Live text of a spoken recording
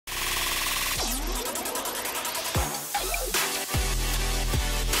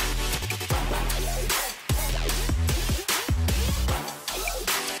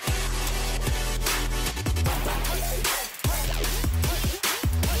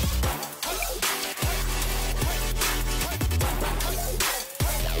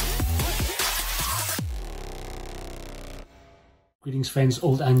Greetings friends,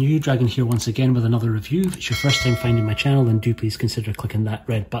 old and new, Dragon here once again with another review. If it's your first time finding my channel, then do please consider clicking that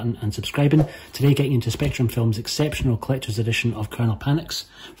red button and subscribing. Today getting into Spectrum Films' exceptional collector's edition of Colonel Panics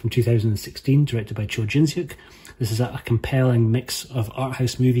from 2016, directed by Cho Jinseok. This is a compelling mix of art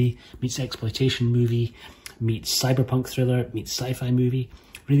house movie, meets exploitation movie, meets cyberpunk thriller, meets sci-fi movie.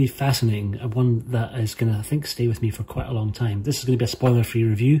 Really fascinating, one that is going to, I think, stay with me for quite a long time. This is going to be a spoiler-free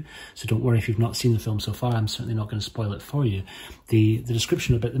review, so don't worry if you've not seen the film so far. I'm certainly not going to spoil it for you. The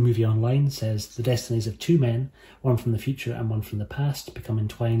description about the movie online says, the destinies of two men, one from the future and one from the past, become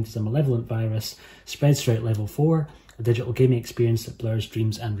entwined as a malevolent virus spreads throughout Level 4, a digital gaming experience that blurs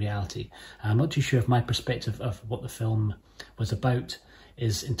dreams and reality. I'm not too sure if my perspective of what the film was about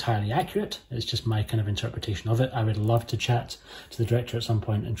is entirely accurate. It's just my kind of interpretation of it. I would love to chat to the director at some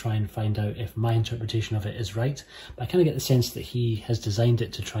point and try and find out if my interpretation of it is right. But I kind of get the sense that he has designed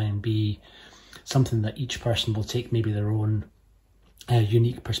it to try and be something that each person will take maybe their own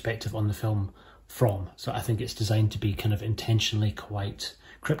unique perspective on the film from. So I think it's designed to be kind of intentionally quite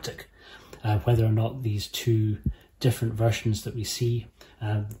cryptic. Whether or not these two different versions that we see,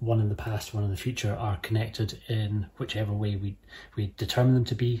 one in the past, one in the future, are connected in whichever way we determine them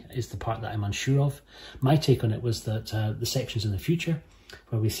to be, is the part that I'm unsure of. My take on it was that the sections in the future,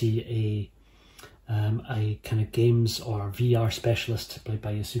 where we see a kind of games or VR specialist played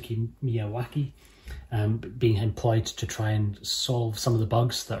by Yusuke Miyawaki, being employed to try and solve some of the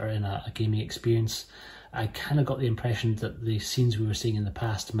bugs that are in a gaming experience. I kind of got the impression that the scenes we were seeing in the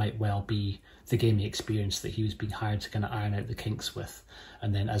past might well be the gaming experience that he was being hired to kind of iron out the kinks with.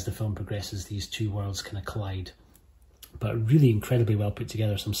 And then as the film progresses, these two worlds kind of collide. But really incredibly well put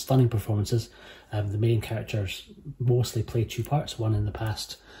together, some stunning performances. The main characters mostly play two parts, one in the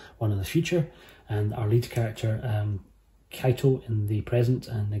past, one in the future. And our lead character, Kaito in the present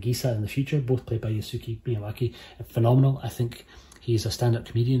and Nagisa in the future, both played by Yusuke Miyawaki. Phenomenal. I think he's a stand-up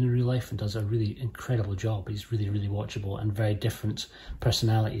comedian in real life and does a really incredible job. He's really, really watchable and very different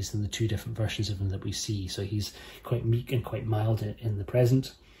personalities than the two different versions of him that we see. So he's quite meek and quite mild in the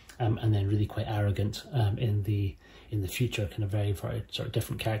present, and then really quite arrogant in the future, kind of very, very sort of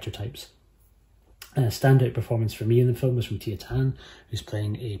different character types. A standout performance for me in the film was from Tia Tan, who's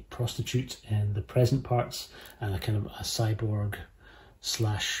playing a prostitute in the present parts and a kind of a cyborg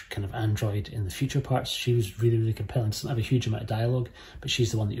slash kind of android in the future parts. She was really, really compelling. Doesn't have a huge amount of dialogue, but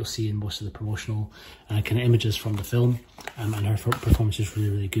she's the one that you'll see in most of the promotional kind of images from the film, and her performance is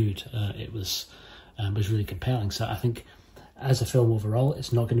really, really good. It was really compelling. So I think as a film overall,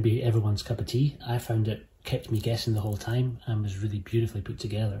 it's not going to be everyone's cup of tea. I found it kept me guessing the whole time and was really beautifully put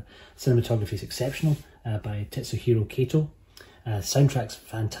together. Cinematography is exceptional by Tetsuhiro Kato. Soundtrack's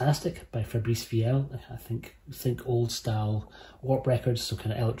fantastic by Fabrice Viel. I think old style warp records, so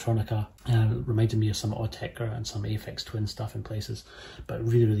kind of electronica. Reminded me of some Autechre and some Aphex Twin stuff in places, but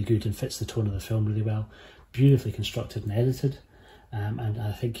really, really good and fits the tone of the film really well. Beautifully constructed and edited. And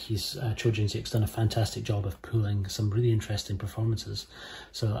I think Cho Jinseok's done a fantastic job of pulling some really interesting performances.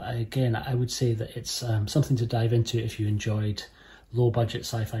 So again, I would say that it's something to dive into if you enjoyed low-budget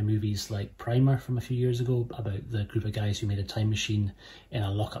sci-fi movies like Primer from a few years ago, about the group of guys who made a time machine in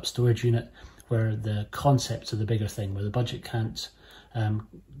a lock-up storage unit, where the concepts are the bigger thing, where the budget can't,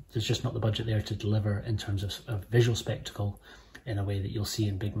 there's just not the budget there to deliver in terms of visual spectacle in a way that you'll see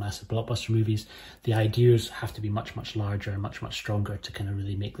in big, massive blockbuster movies. The ideas have to be much, much larger and much, much stronger to kind of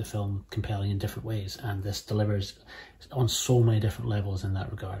really make the film compelling in different ways, and this delivers on so many different levels in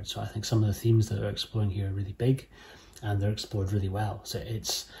that regard. So I think some of the themes that they're exploring here are really big, and they're explored really well. So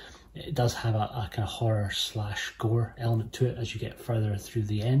it does have a kind of horror slash gore element to it as you get further through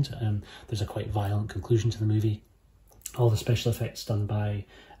the end. There's a quite violent conclusion to the movie. All the special effects done by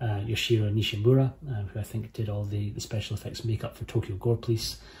Yoshiro Nishimura, who I think did all the special effects makeup for Tokyo Gore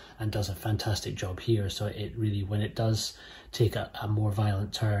Police, and does a fantastic job here. So it really, when it does take a more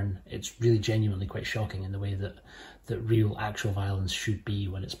violent turn, it's really genuinely quite shocking in the way that real actual violence should be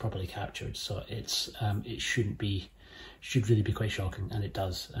when it's properly captured. So it should really be quite shocking, and it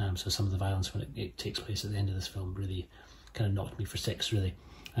does. So some of the violence when it takes place at the end of this film really kind of knocked me for six, really.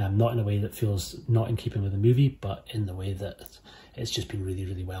 Not in a way that feels not in keeping with the movie, but in the way that it's just been really,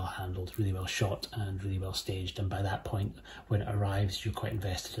 really well handled, really well shot, and really well staged. And by that point, when it arrives, you're quite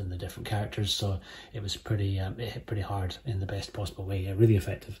invested in the different characters. So it was pretty, it hit pretty hard in the best possible way. Really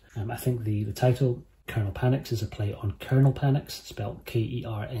effective. I think the title, Colonel Panics, is a play on kernel panics, spelled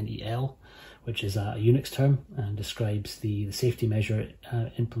Kernel, which is a Unix term and describes the safety measure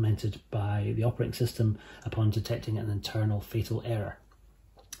implemented by the operating system upon detecting an internal fatal error.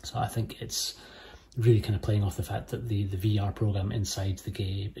 So I think it's really kind of playing off the fact that the VR program inside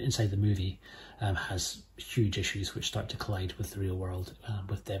the movie has huge issues which start to collide with the real world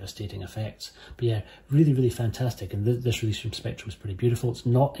with devastating effects. But yeah, really, really fantastic. And this release from Spectrum was pretty beautiful. It's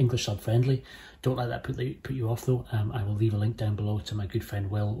not English sub friendly. Don't let that put you off though. I will leave a link down below to my good friend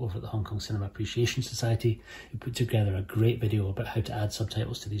Will over at the Hong Kong Cinema Appreciation Society, who put together a great video about how to add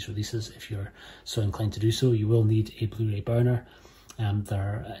subtitles to these releases if you're so inclined to do so. You will need a Blu-ray burner.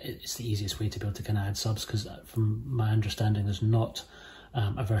 It's the easiest way to be able to kind of add subs, because from my understanding there's not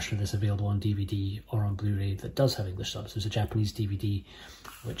a version of this available on DVD or on Blu-ray that does have English subs. There's a Japanese DVD,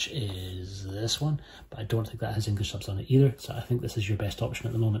 which is this one, but I don't think that has English subs on it either, so I think this is your best option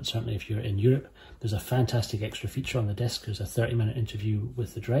at the moment, certainly if you're in Europe. There's a fantastic extra feature on the disc. There's a 30-minute interview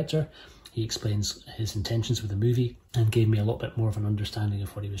with the director. He explains his intentions with the movie and gave me a little bit more of an understanding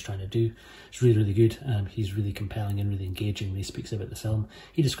of what he was trying to do. It's really, really good. He's really compelling and really engaging when he speaks about the film.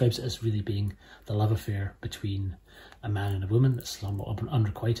 He describes it as really being the love affair between a man and a woman that's somewhat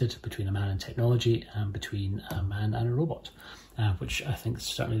unrequited, between a man and technology, and between a man and a robot, which I think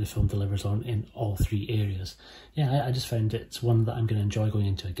certainly the film delivers on in all three areas. Yeah, I just found it's one that I'm going to enjoy going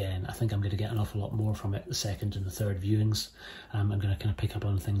into again. I think I'm going to get an awful lot more from it the second and the third viewings. I'm going to kind of pick up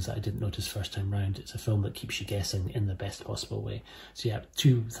on things that I didn't notice first time round. It's a film that keeps you guessing in the best possible way. So yeah,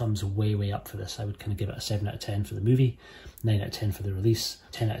 2 thumbs way up for this. I would kind of give it a 7 out of 10 for the movie, 9 out of 10 for the release,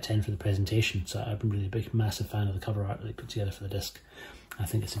 10 out of 10 for the presentation. So I've been really a big, massive fan of the cover art that they put together for the disc. I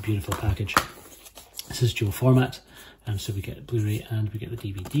think it's a beautiful package. This is dual format, so we get Blu-ray and we get the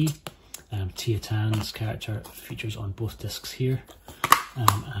DVD. Tia Tan's character features on both discs here,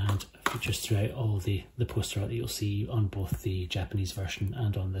 and features throughout all the poster art that you'll see on both the Japanese version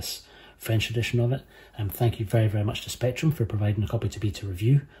and on this French edition of it. Thank you very much to Spectrum for providing a copy to be to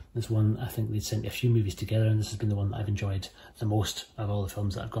review. This one, I think they'd sent a few movies together, and this has been the one that I've enjoyed the most of all the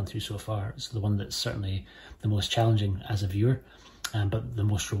films that I've gone through so far. It's the one that's certainly the most challenging as a viewer, but the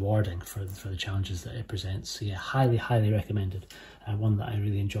most rewarding for the challenges that it presents. So yeah, highly recommended. One that I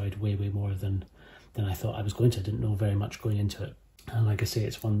really enjoyed way more than I thought I was going to. I didn't know very much going into it. And like I say,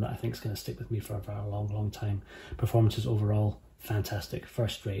 it's one that I think is going to stick with me for a very long time. Performances overall, fantastic,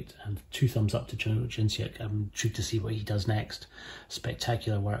 first rate, and 2 thumbs up to Cho Jinseok. I'm intrigued to see what he does next.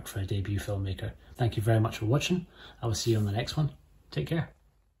 Spectacular work for a debut filmmaker. Thank you very much for watching. I will see you on the next one. Take care.